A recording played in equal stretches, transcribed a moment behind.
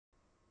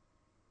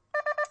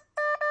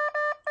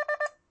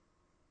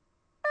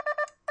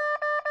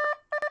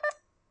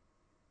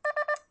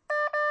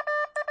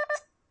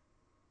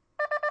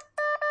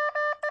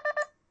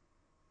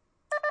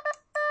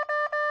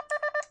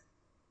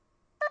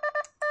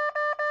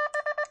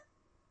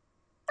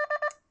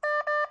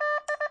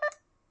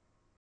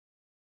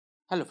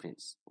Hello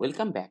friends,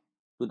 welcome back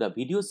to the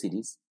video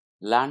series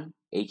Learn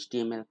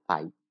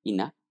HTML5 in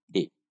a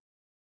Day.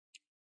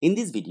 In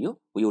this video,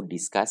 we will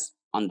discuss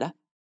on the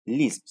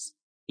lists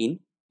in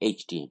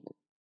HTML.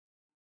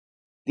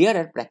 There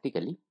are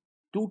practically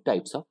two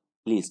types of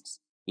lists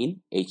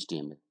in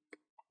HTML,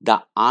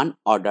 the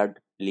unordered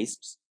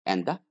lists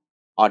and the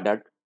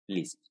ordered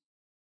lists.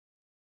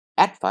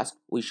 At first,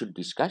 we should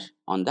discuss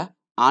on the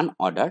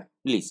unordered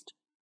list.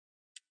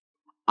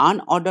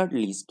 Unordered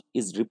list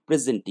is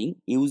representing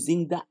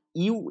using the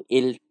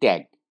UL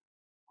tag,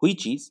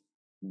 which is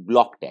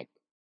block tag.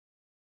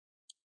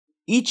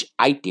 Each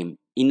item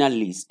in a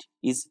list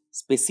is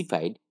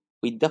specified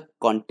with the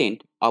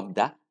content of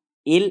the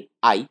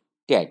LI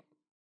tag.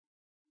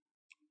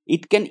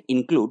 It can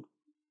include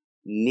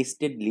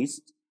nested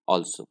lists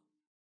also.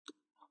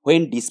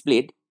 When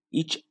displayed,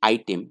 each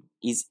item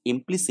is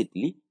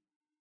implicitly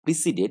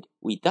preceded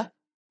with a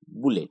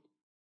bullet.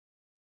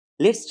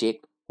 Let's check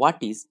what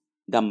is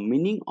the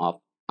meaning of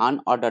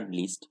unordered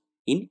list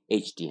in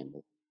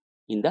HTML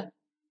in the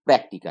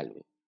practical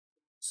way.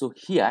 So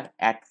here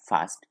at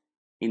first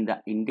in the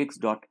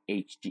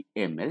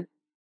index.html,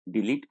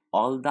 delete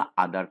all the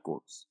other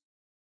codes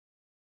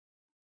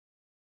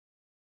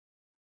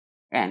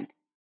and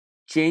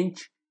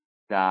change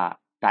the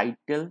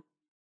title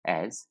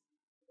as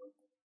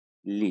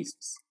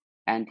lists,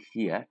 and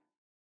here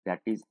that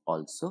is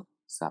also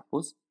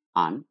suppose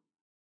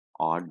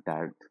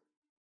unordered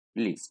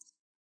lists,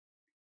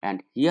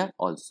 and here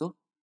also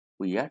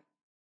we are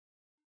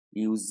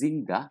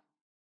using the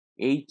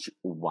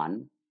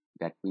h1,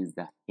 that means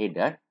the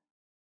header,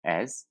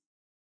 as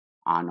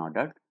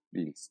unordered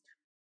list.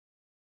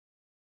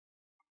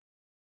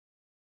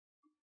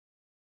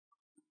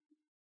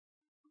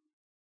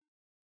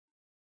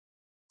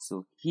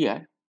 So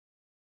here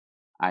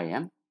I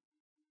am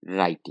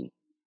writing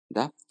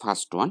the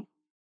first one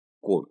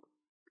code.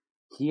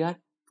 Here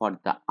for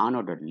the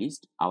unordered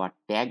list, our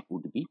tag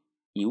would be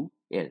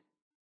UL.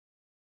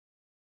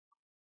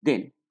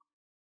 Then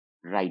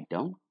write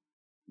down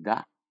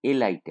the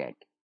LI tag.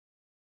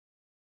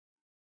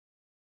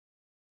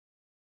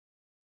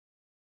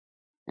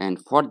 And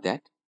for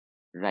that,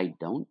 write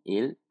down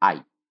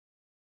LI.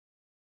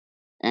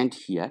 And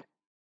here,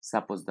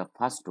 suppose the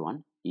first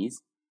one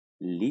is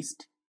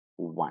list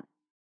 1.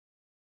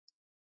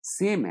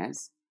 Same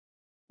as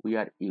we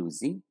are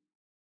using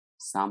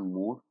some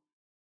more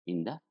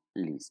in the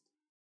list.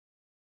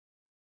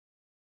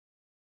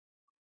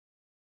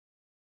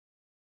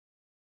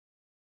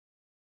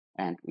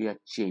 And we are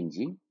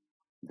changing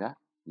the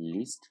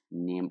list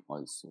name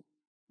also.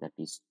 That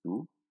is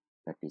 2,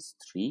 that is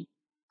 3,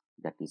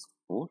 that is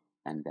 4,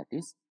 and that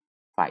is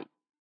 5.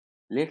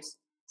 Let's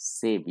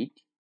save it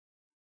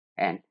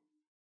and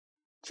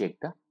check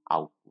the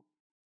output.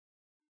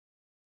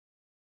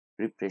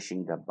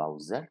 Refreshing the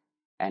browser,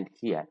 and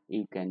here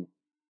you can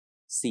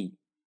see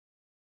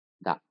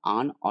the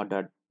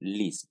unordered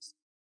lists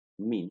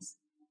means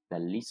the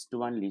list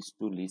 1, list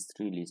 2, list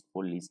 3, list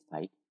 4, list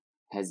 5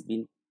 has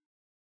been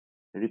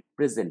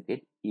represented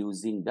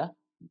using the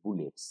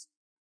bullets.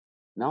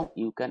 Now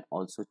you can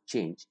also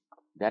change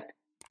that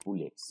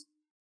bullets.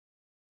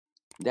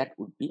 That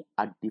would be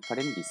a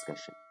different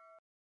discussion.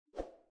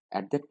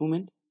 At that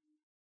moment,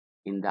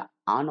 in the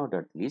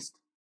unordered list,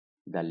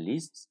 the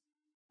lists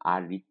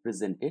are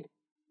represented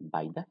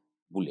by the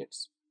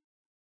bullets.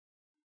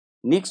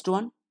 Next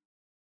one,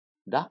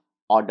 the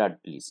ordered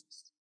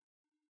lists.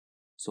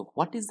 So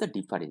what is the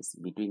difference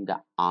between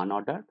the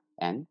unordered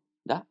and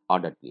the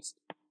ordered list?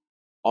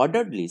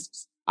 Ordered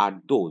lists are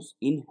those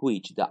in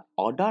which the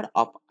order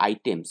of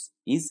items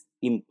is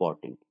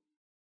important.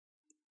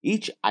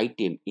 Each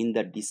item in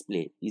the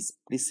display is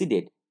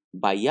preceded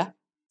by a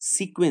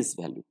sequence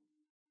value,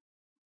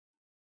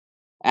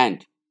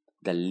 and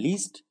the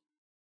list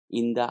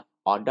in the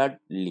ordered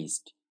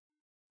list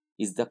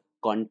is the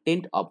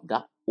content of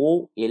the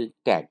OL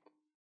tag,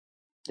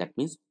 that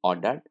means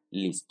ordered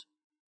list.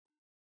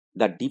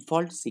 The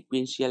default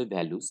sequential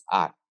values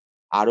are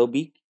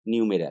Arabic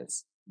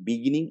numerals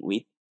beginning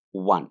with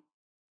 1.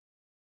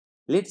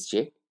 Let's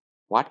check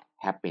what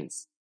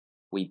happens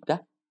with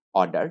the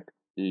ordered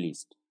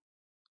list.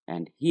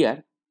 And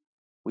here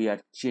we are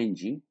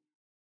changing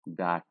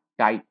the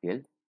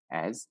title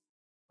as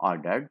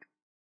ordered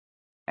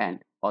and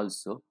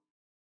also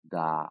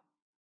the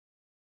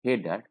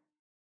header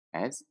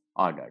as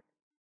ordered.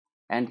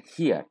 And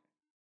here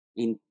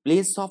in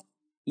place of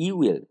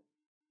UL,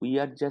 we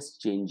are just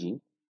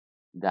changing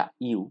the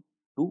U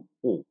to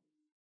O.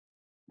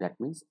 That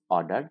means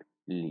ordered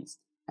list.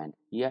 And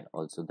here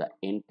also the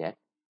end tag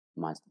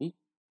must be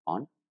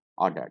on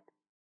ordered.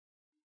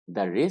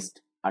 The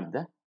rest are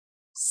the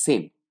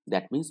same.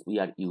 That means we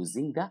are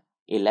using the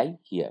LI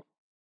here.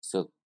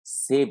 So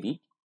save it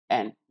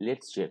and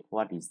let's check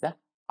what is the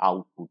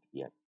output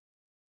here.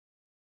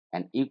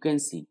 And you can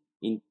see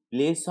in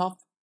place of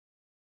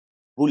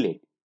bullet,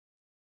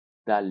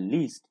 the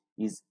list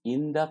is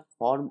in the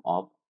form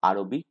of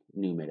Arabic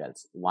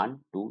numerals 1,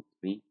 2,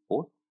 3,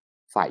 4,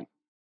 5.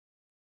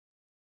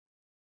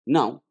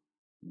 Now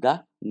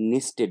the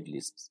nested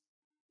lists.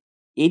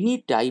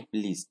 Any type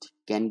list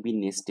can be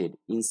nested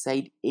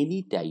inside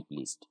any type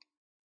list.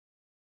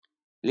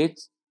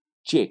 Let's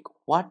check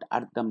what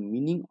are the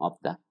meaning of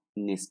the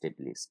nested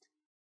list.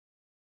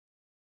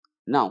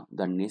 Now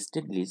the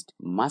nested list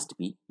must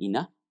be in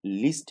a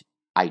list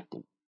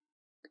item.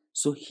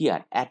 So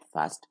here at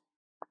first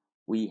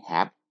we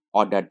have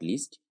ordered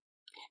list,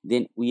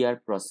 then we are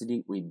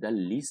proceeding with the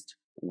list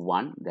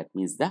 1, that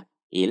means the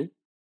li.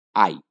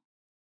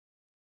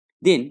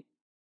 Then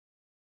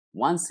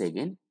once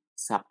again,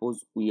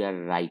 suppose we are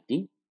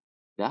writing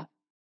the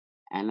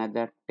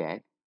another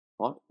tag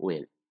for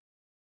well,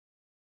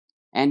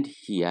 and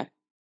here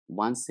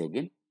once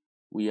again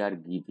we are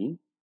giving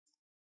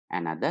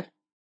another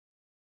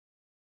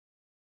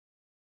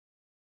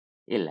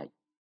li,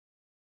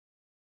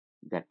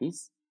 that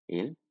is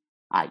li,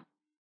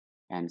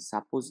 and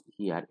suppose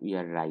here we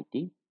are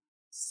writing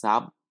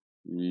sub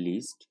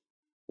list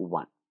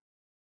 1,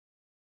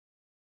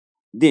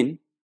 then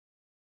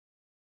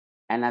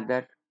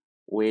another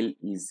well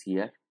is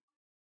here,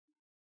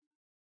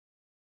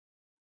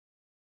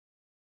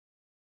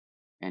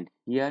 and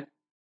here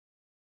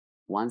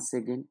once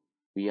again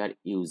we are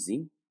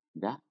using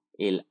the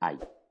li,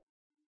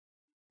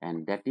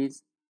 and that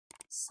is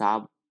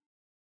sub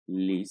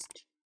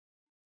list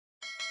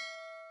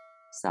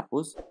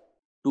suppose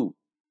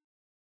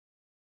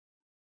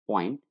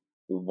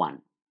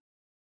 2.1,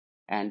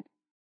 and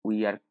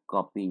we are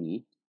copying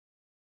it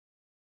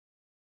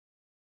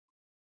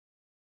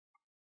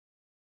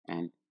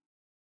and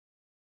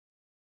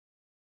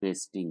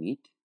pasting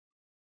it,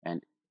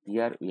 and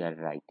here we are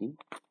writing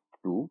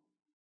 2,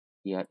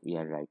 here we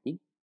are writing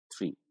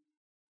 3.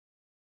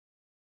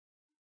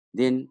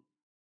 Then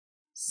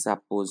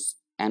suppose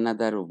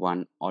another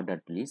one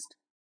ordered list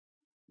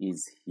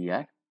is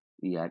here,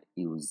 we are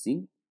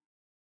using,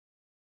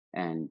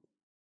 and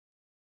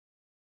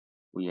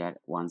we are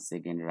once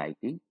again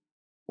writing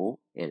OL,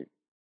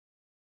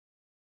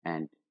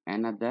 and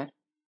another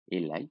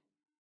li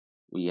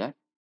we are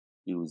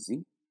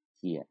using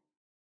here,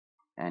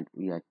 and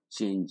we are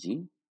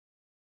changing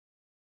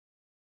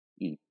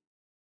it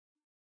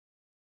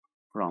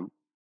from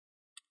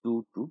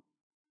 2 to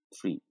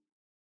 3.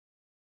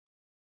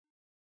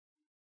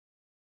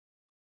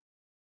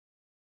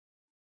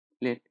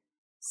 Let's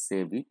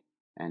save it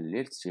and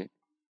let's check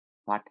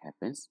what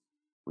happens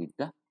with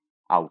the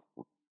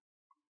output.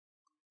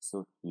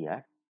 So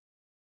here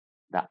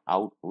the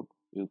output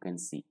you can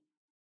see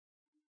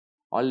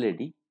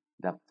already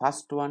the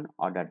first one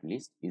ordered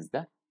list is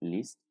the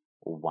list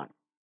 1,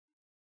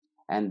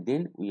 and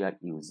then we are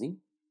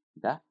using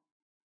the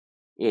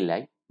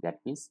li, that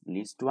means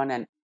list 1,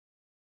 and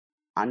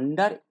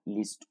under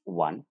list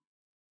 1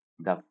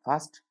 the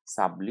first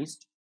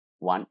sublist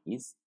 1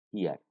 is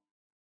here,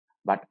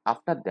 but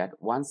after that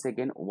once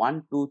again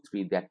 1 2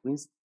 3, that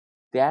means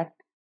that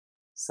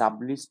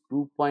sublist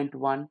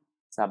 2.1,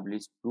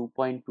 sublist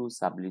 2.2,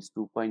 sublist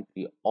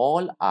 2.3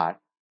 all are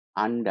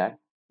under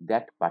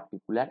that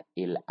particular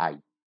li.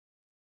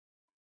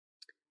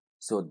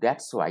 So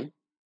that's why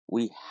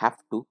we have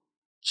to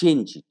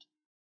change it,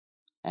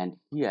 and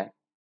here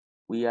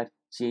we are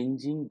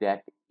changing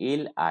that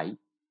li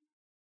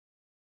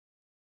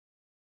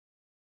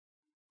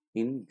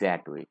in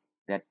that way,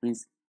 that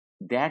means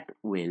that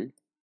well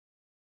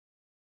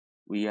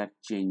we are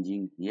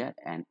changing here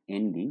and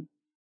ending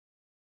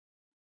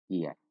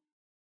here.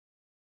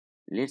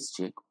 Let's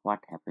check what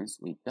happens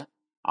with the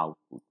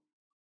output.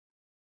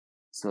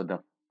 So the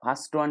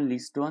first one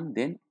list 1,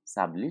 then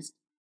sublist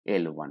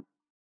L1.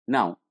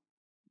 Now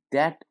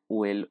that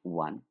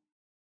L1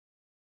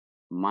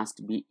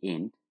 must be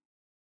end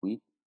with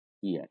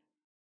here.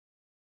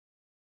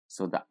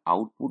 So the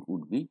output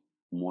would be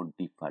more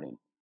different.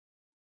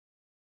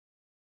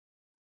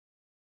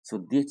 So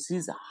this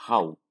is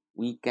how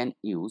we can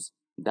use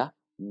the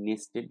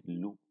nested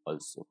loop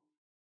also.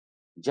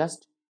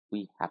 Just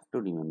we have to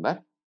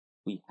remember,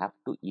 we have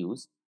to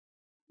use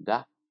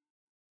the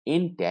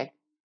end tag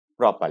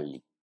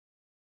properly.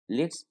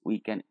 We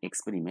can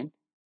experiment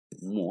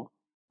more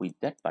with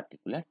that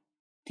particular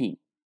thing.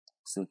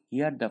 So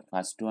here the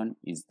first one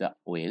is the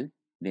well,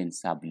 then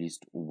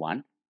sublist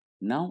 1.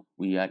 Now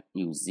we are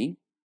using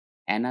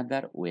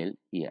another well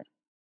here.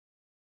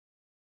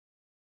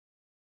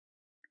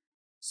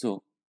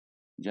 So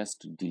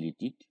just delete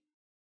it.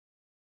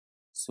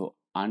 So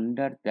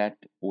under that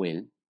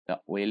well, the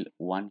well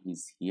 1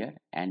 is here,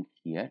 and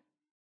here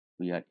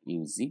we are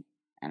using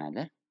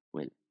another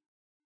well.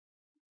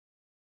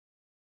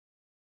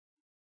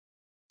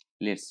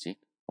 Let's check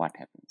what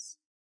happens.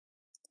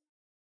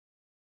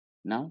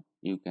 Now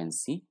you can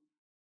see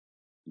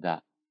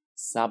the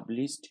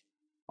sublist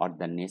or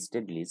the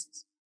nested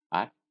lists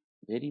are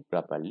very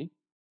properly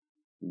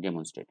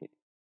demonstrated.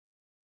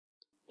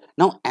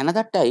 Now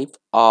another type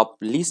of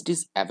list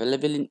is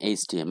available in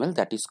HTML,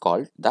 that is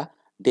called the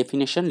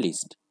definition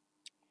list.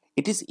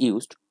 It is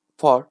used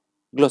for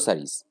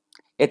glossaries,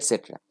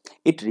 etc.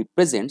 It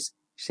represents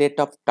set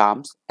of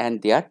terms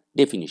and their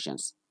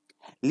definitions.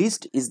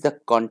 List is the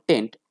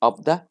content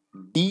of the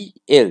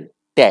DL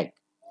tag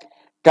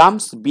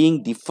terms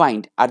being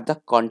defined are the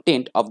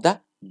content of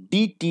the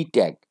DT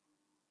tag.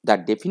 The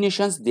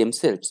definitions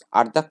themselves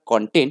are the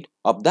content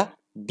of the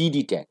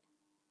DD tag.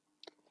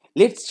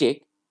 Let's check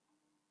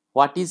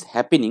what is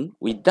happening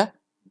with the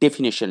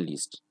definition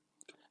list.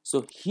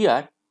 So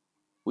here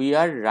we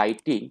are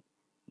writing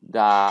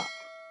the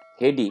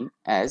heading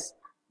as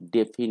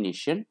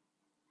definition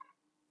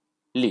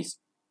list,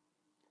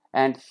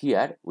 and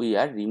here we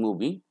are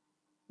removing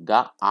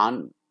the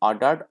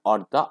unordered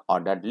or the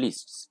ordered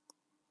lists.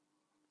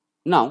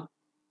 Now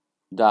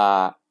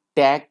the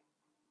tag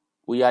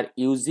we are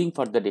using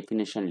for the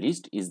definition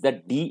list is the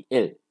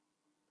DL,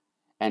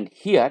 and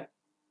here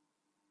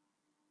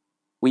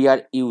we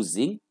are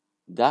using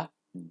the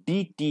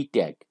DT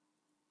tag.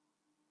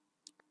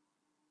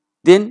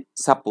 Then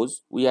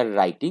suppose we are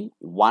writing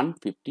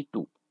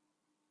 152,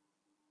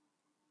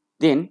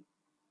 then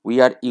we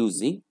are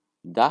using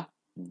the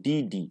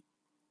DD,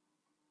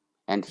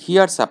 and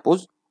here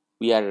suppose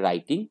we are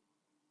writing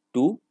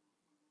to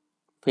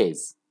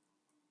phase.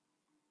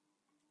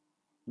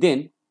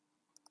 Then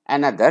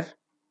another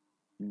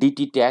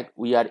DT tag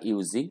we are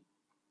using,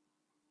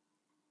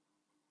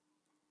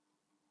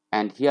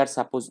 and here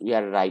suppose we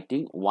are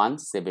writing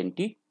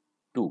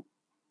 172,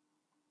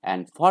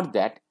 and for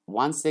that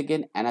once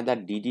again another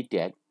DD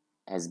tag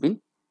has been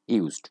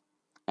used,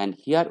 and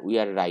here we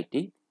are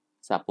writing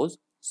suppose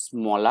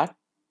smaller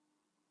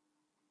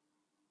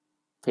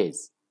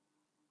phase.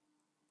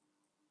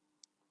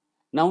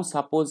 Now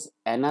suppose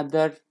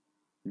another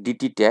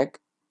DT tag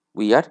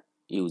we are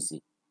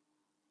using,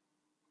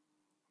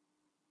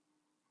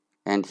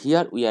 and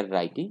here we are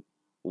writing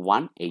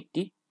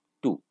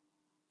 182,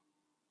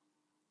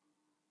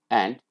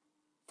 and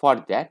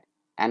for that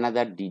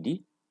another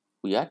DD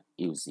we are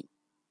using,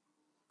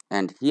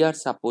 and here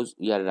suppose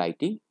we are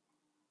writing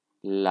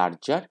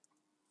larger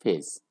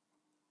phase.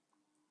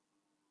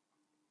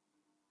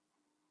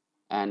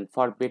 And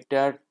for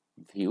better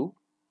view,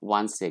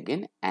 once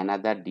again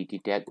another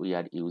DT tag we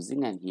are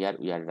using, and here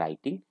we are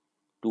writing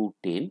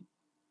 210,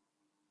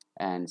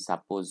 and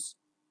suppose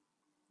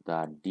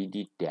the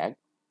DD tag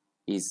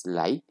is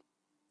like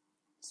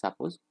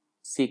suppose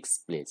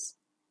 6th place,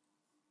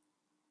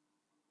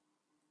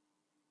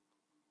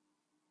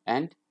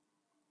 and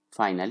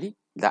finally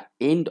the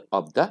end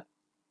of the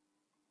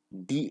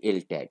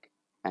DL tag,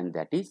 and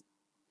that is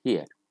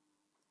here.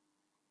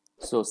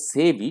 So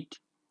save it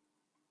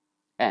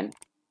and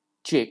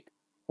check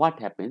what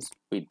happens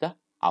with the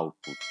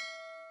output,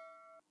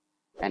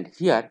 and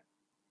here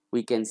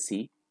we can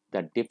see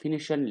the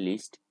definition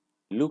list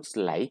looks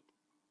like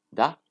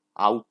the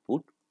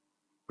output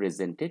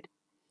presented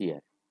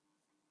here.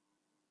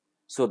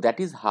 So that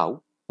is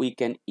how we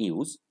can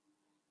use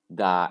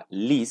the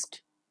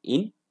list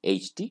in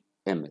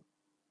HTML.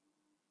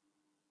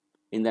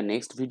 In the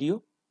next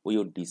video we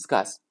will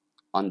discuss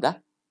on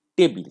the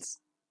tables.